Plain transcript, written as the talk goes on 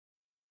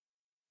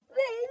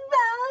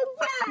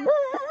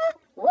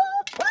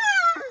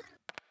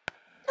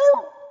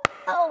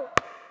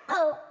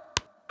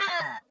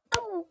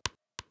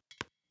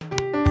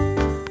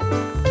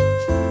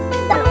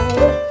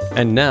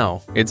And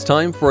now, it's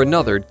time for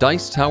another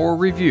Dice Tower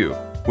review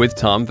with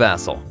Tom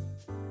Vasel.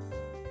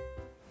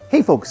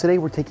 Hey folks, today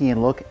we're taking a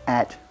look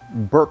at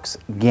Burke's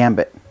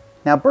Gambit.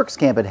 Now, Burke's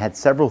Gambit had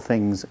several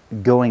things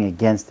going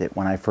against it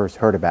when I first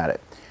heard about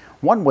it.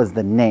 One was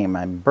the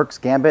name. Burke's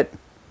Gambit,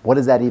 what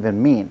does that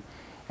even mean?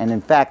 And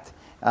in fact,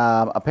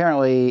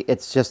 apparently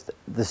it's just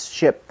the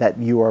ship that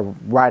you are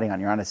riding on.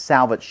 You're on a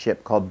salvage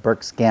ship called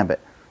Burke's Gambit.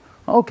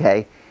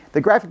 Okay,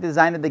 the graphic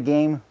design of the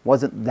game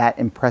wasn't that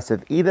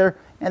impressive either.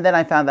 And then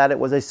I found out it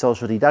was a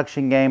social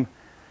deduction game.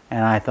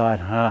 And I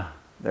thought,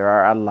 there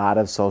are a lot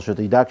of social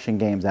deduction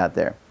games out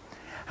there.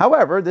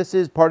 However, this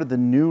is part of the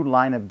new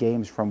line of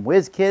games from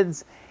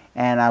WizKids,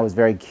 and I was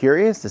very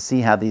curious to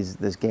see how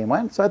this game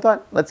went, so I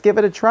thought, let's give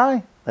it a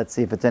try. Let's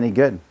see if it's any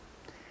good.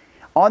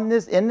 In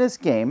this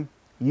game,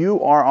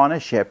 you are on a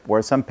ship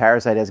where some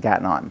parasite has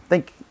gotten on.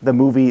 Think the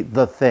movie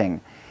The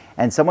Thing.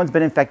 And someone's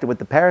been infected with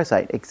the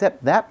parasite,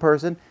 except that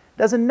person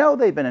doesn't know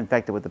they've been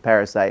infected with the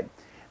parasite.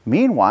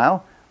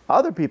 Meanwhile,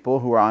 other people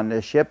who are on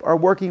this ship are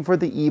working for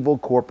the evil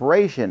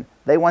corporation.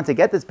 They want to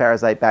get this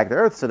parasite back to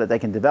Earth so that they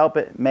can develop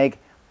it and make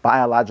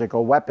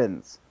biological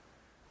weapons.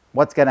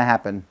 What's going to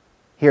happen?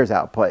 Here's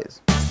how it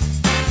plays.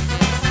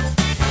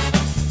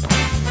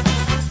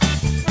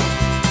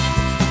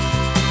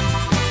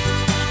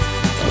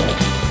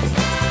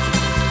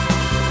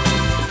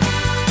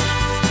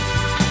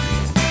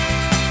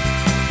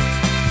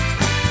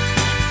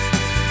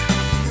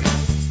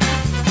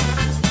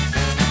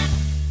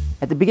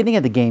 At the beginning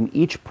of the game,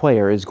 each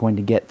player is going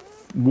to get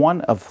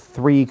one of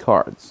 3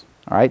 cards.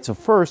 All right, so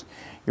first,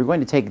 you're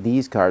going to take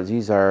these cards.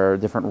 These are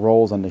different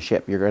roles on the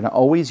ship. You're going to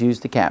always use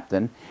the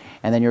captain,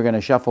 and then you're going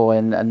to shuffle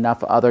in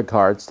enough other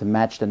cards to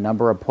match the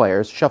number of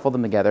players, shuffle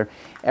them together.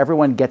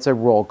 Everyone gets a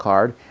role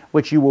card,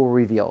 which you will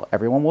reveal.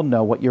 Everyone will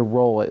know what your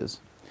role is.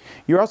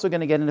 You're also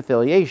going to get an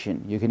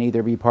affiliation. You can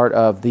either be part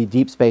of the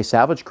Deep Space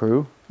Salvage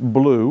Crew,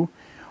 blue,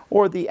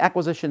 or the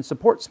Acquisition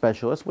Support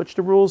Specialist, which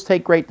the rules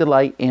take great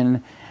delight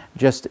in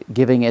just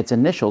giving its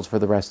initials for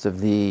the rest of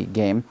the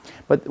game,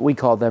 but we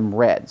call them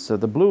red. So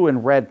the blue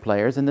and red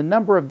players, and the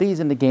number of these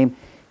in the game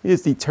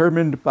is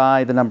determined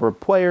by the number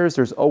of players.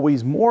 There's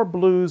always more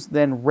blues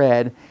than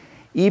red.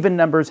 Even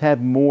numbers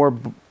have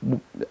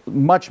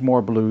much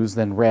more blues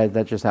than red.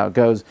 That's just how it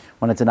goes.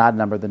 When it's an odd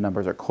number, the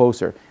numbers are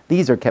closer.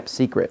 These are kept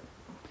secret.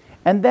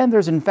 And then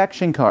there's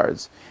infection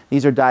cards.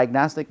 These are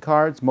diagnostic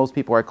cards. Most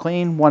people are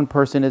clean. One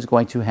person is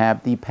going to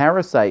have the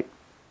parasite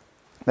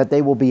that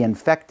they will be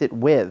infected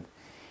with.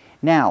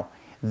 Now,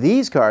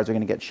 these cards are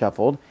going to get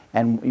shuffled,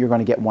 and you're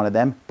going to get one of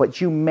them,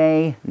 but you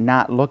may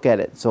not look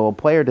at it. So a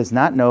player does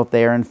not know if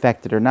they are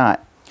infected or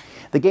not.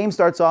 The game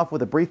starts off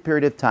with a brief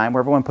period of time where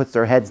everyone puts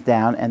their heads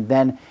down, and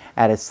then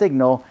at a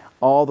signal,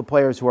 all the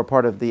players who are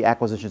part of the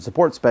Acquisition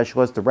Support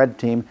Specialist, the red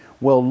team,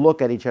 will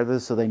look at each other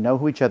so they know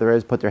who each other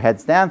is, put their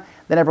heads down,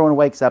 then everyone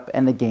wakes up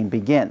and the game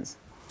begins.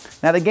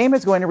 Now, the game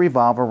is going to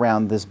revolve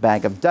around this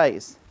bag of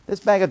dice.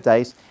 This bag of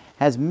dice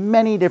has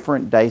many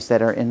different dice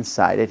that are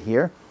inside it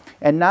here.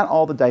 And not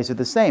all the dice are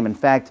the same. In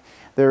fact,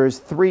 there's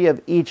 3 of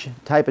each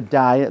type of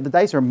die. The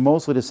dice are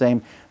mostly the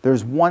same.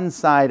 There's one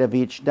side of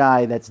each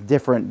die that's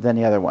different than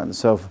the other one.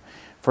 So,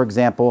 for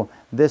example,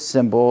 this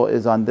symbol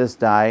is on this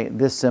die,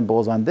 this symbol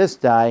is on this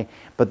die,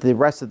 but the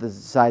rest of the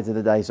sides of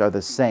the dice are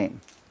the same.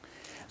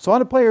 So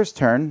on a player's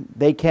turn,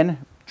 they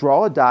can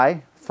draw a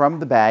die from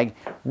the bag,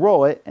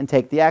 roll it, and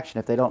take the action.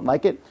 If they don't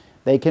like it,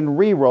 they can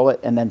re-roll it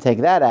and then take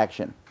that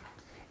action.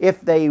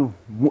 If they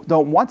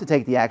don't want to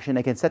take the action,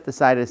 they can set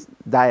the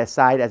die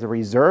aside as a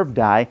reserve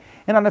die,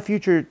 and on a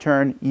future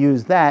turn,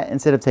 use that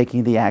instead of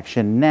taking the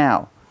action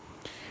now.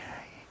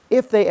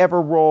 If they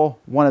ever roll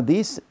one of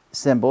these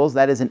symbols,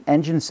 that is an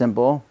engine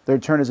symbol, their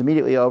turn is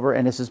immediately over,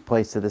 and this is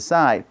placed to the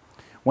side.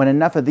 When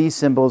enough of these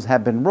symbols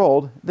have been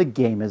rolled, the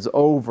game is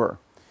over.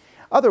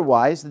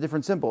 Otherwise, the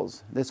different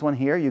symbols. This one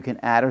here, you can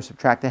add or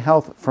subtract a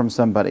health from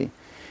somebody.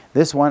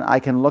 This one, I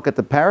can look at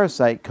the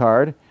parasite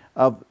card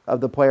of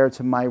the player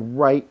to my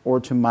right or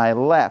to my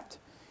left.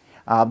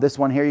 This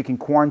one here, you can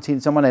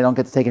quarantine someone. They don't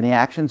get to take any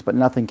actions, but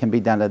nothing can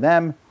be done to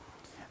them.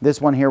 This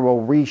one here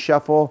will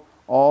reshuffle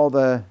all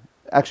the...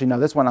 Actually, no,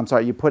 this one, I'm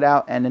sorry, you put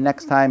out, and the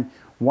next time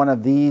one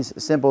of these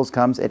symbols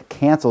comes, it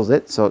cancels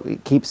it, so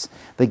it keeps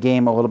the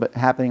game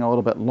happening a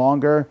little bit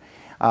longer.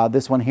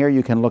 This one here,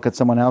 you can look at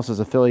someone else's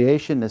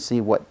affiliation to see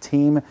what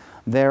team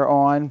they're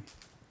on.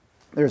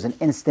 There's an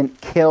instant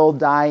kill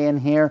die in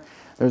here.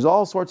 There's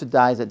all sorts of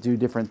dies that do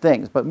different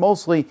things, but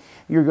mostly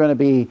you're going to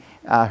be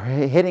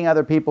hitting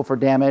other people for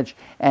damage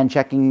and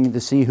checking to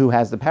see who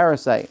has the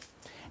parasite.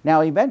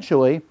 Now,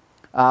 eventually,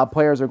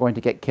 players are going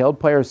to get killed.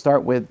 Players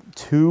start with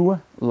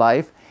 2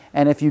 life,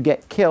 and if you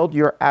get killed,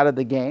 you're out of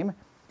the game,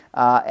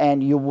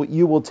 and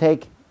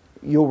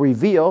you'll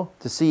reveal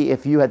to see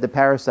if you had the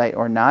parasite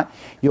or not.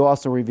 You'll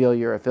also reveal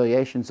your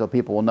affiliation so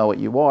people will know what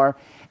you are.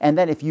 And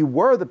then if you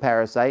were the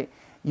parasite,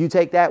 You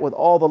take that with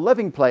all the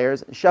living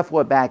players,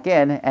 shuffle it back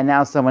in, and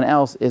now someone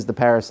else is the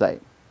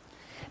parasite.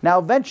 Now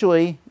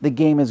eventually the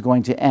game is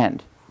going to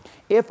end.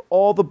 If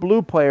all the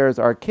blue players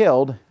are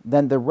killed,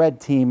 then the red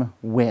team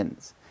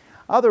wins.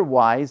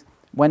 Otherwise,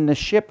 when the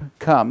ship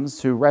comes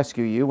to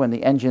rescue you, when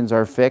the engines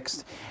are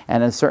fixed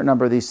and a certain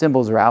number of these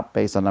symbols are out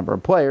based on number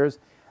of players,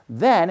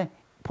 then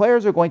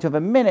players are going to have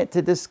a minute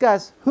to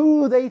discuss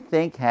who they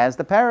think has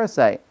the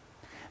parasite.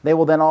 They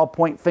will then all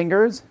point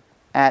fingers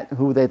at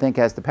who they think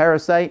has the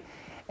parasite,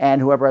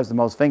 and whoever has the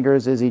most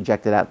fingers is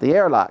ejected out the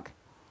airlock.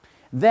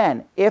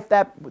 Then, if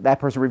that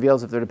person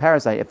reveals if they're the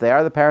parasite, if they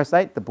are the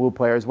parasite, the blue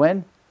players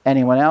win.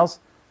 Anyone else,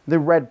 the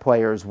red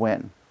players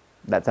win.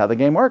 That's how the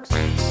game works.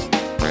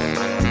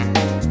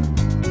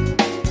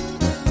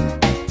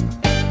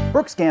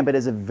 Burke's Gambit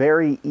is a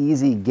very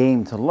easy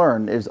game to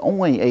learn. There's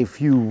only a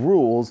few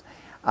rules.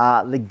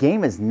 The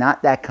game is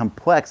not that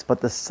complex,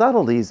 but the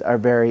subtleties are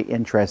very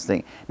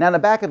interesting. Now, on the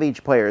back of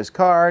each player's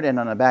card and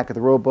on the back of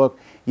the rule book,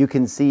 you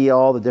can see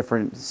all the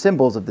different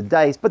symbols of the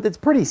dice, but it's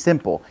pretty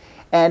simple.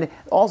 And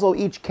also,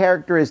 each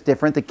character is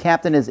different. The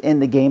captain is in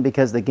the game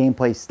because the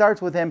gameplay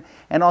starts with him,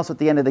 and also at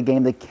the end of the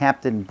game, the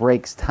captain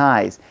breaks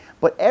ties.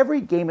 But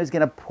every game is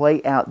going to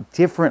play out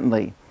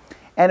differently.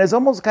 And it's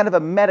almost kind of a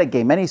meta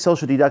game. Many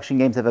social deduction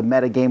games have a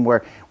meta game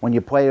where when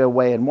you play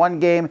away in one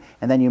game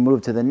and then you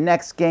move to the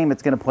next game,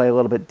 it's going to play a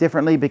little bit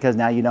differently because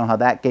now you know how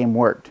that game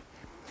worked.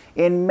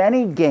 In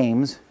many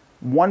games,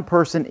 one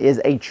person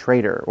is a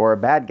traitor or a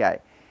bad guy,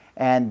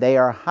 and they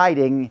are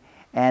hiding,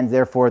 and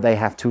therefore they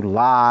have to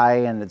lie,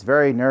 and it's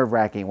very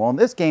nerve-wracking. Well, in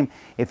this game,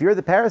 if you're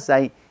the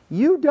parasite,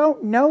 you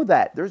don't know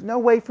that. There's no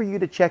way for you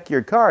to check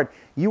your card.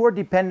 You are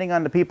depending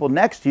on the people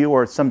next to you,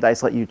 or some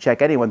dice let you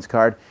check anyone's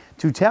card,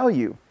 to tell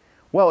you.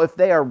 Well, if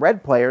they are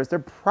red players, they're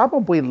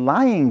probably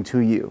lying to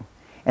you.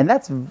 And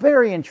that's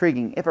very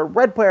intriguing. If a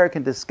red player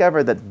can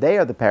discover that they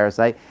are the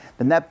parasite,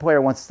 then that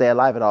player wants to stay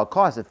alive at all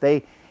costs. If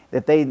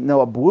they know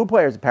a blue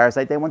player is a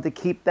parasite, they want to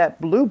keep that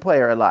blue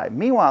player alive.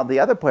 Meanwhile, the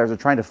other players are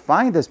trying to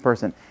find this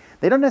person.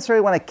 They don't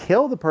necessarily want to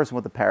kill the person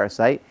with the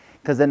parasite,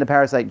 because then the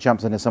parasite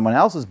jumps into someone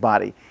else's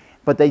body.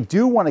 But they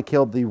do want to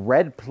kill the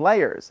red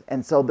players.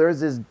 And so there's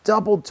this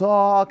double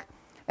talk.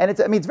 And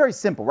it's very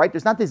simple, right?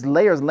 There's not these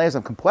layers and layers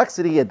of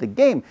complexity at the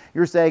game.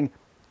 You're saying,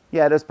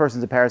 yeah, this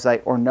person's a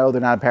parasite, or no, they're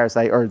not a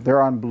parasite, or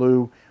they're on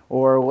blue,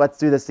 or let's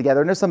do this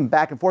together. And there's some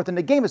back and forth. And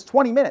the game is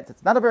 20 minutes.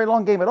 It's not a very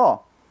long game at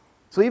all.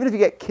 So even if you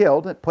get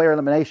killed at player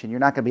elimination,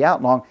 you're not going to be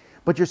out long.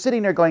 But you're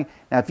sitting there going,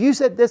 now if you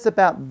said this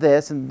about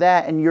this and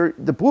that, and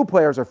the blue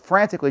players are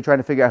frantically trying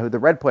to figure out who the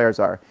red players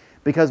are.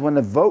 Because when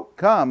the vote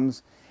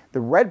comes, the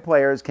red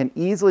players can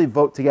easily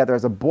vote together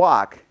as a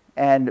block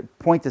and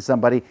point to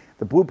somebody.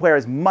 The blue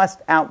players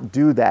must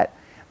outdo that.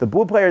 The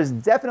blue players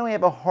definitely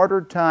have a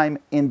harder time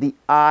in the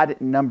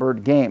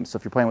odd-numbered games. So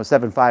if you're playing with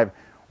 7, 5,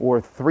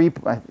 or 3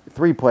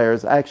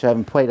 players, I actually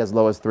haven't played as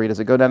low as 3. Does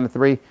it go down to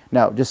 3?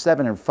 No, just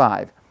 7 and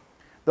 5.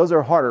 Those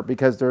are harder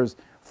because there's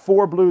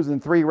 4 blues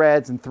and 3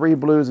 reds and 3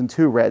 blues and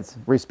 2 reds,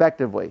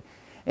 respectively.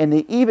 In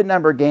the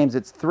even-number games,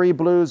 it's 3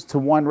 blues to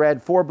 1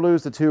 red, 4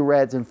 blues to 2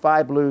 reds, and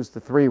 5 blues to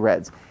 3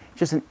 reds.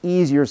 Just an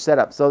easier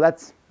setup. So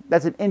that's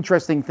an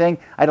interesting thing.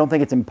 I don't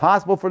think it's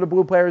impossible for the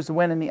blue players to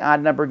win in the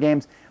odd number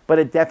games, but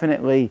it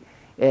definitely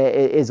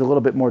is a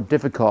little bit more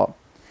difficult.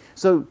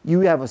 So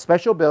you have a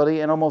special ability,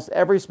 and almost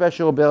every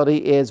special ability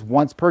is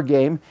once per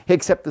game,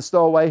 except the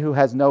stowaway who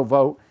has no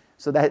vote.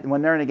 So that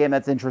when they're in a game,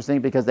 that's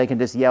interesting because they can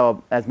just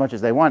yell as much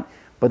as they want,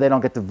 but they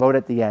don't get to vote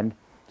at the end.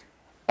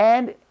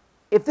 And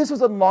if this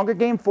was a longer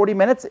game, 40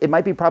 minutes, it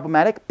might be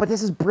problematic, but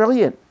this is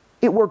brilliant.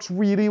 It works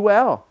really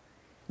well.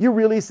 You're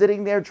really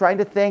sitting there trying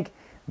to think,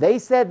 they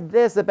said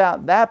this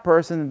about that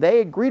person, they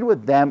agreed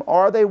with them,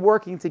 are they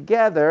working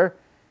together?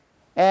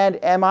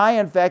 And am I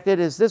infected?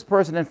 Is this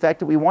person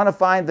infected? We want to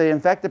find the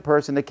infected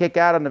person to kick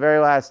out on the very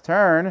last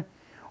turn,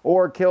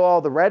 or kill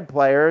all the red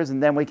players,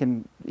 and then we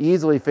can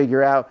easily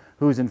figure out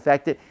who's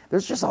infected.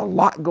 There's just a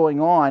lot going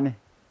on,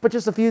 but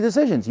just a few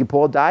decisions. You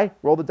pull a die,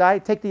 roll the die,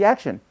 take the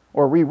action,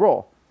 or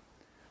re-roll.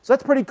 So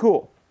that's pretty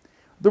cool.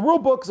 The rule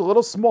book's a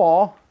little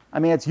small. I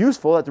mean, it's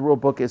useful that the rule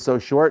book is so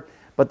short,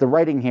 but the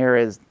writing here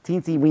is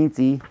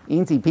teensy-weensy,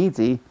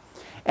 eensy-peensy.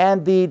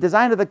 And the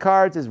design of the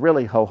cards is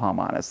really ho-hum,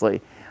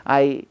 honestly.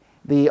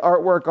 The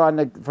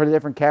artwork for the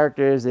different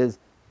characters is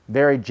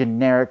very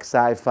generic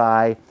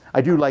sci-fi.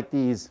 I do like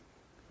these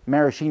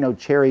maraschino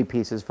cherry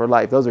pieces for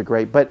life. Those are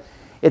great. But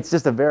it's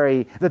just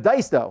the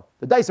dice, though.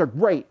 The dice are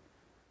great.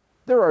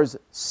 There are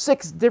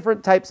 6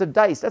 different types of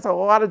dice. That's a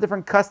lot of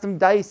different custom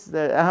dice.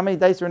 How many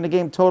dice are in the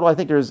game total? I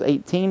think there's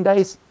 18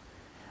 dice.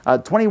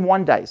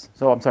 21 dice.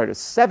 So I'm sorry, there's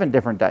 7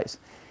 different dice.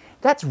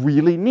 That's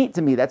really neat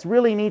to me. That's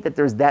really neat that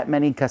there's that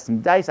many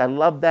custom dice. I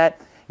love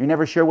that. You're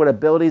never sure what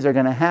abilities are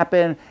going to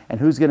happen and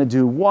who's going to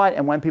do what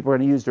and when people are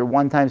going to use their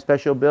one-time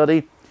special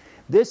ability.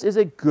 This is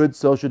a good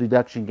social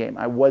deduction game.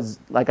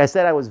 Like I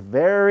said, I was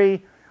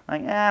very, I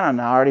don't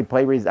know, I already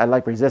played, I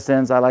like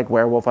Resistance, I like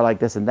Werewolf, I like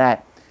this and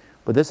that.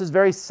 But this is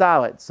very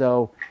solid.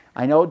 So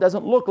I know it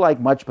doesn't look like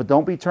much, but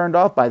don't be turned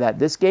off by that.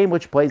 This game,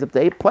 which plays up to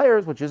 8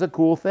 players, which is a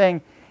cool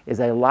thing, is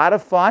a lot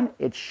of fun.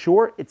 It's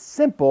short, it's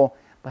simple,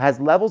 but has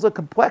levels of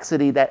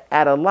complexity that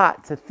add a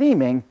lot to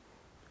theming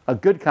a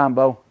good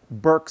combo,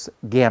 Burke's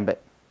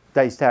Gambit.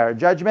 Dice Tower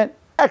Judgment,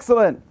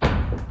 excellent!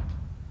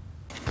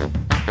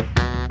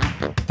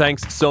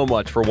 Thanks so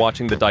much for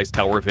watching the Dice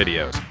Tower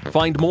videos.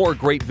 Find more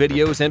great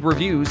videos and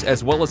reviews,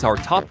 as well as our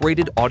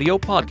top-rated audio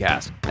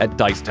podcast at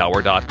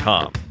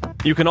Dicetower.com.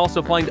 You can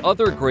also find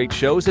other great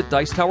shows at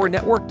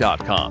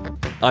DicetowerNetwork.com.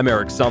 I'm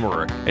Eric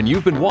Summerer, and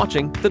you've been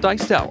watching The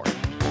Dice Tower.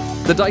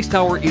 The Dice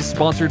Tower is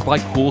sponsored by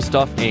Cool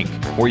Stuff Inc.,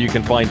 where you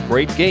can find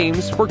great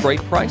games for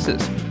great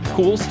prices.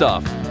 Cool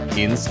stuff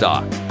in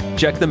stock.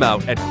 Check them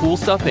out at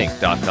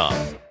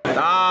CoolStuffInc.com.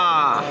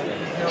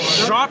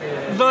 Shut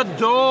the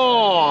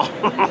door!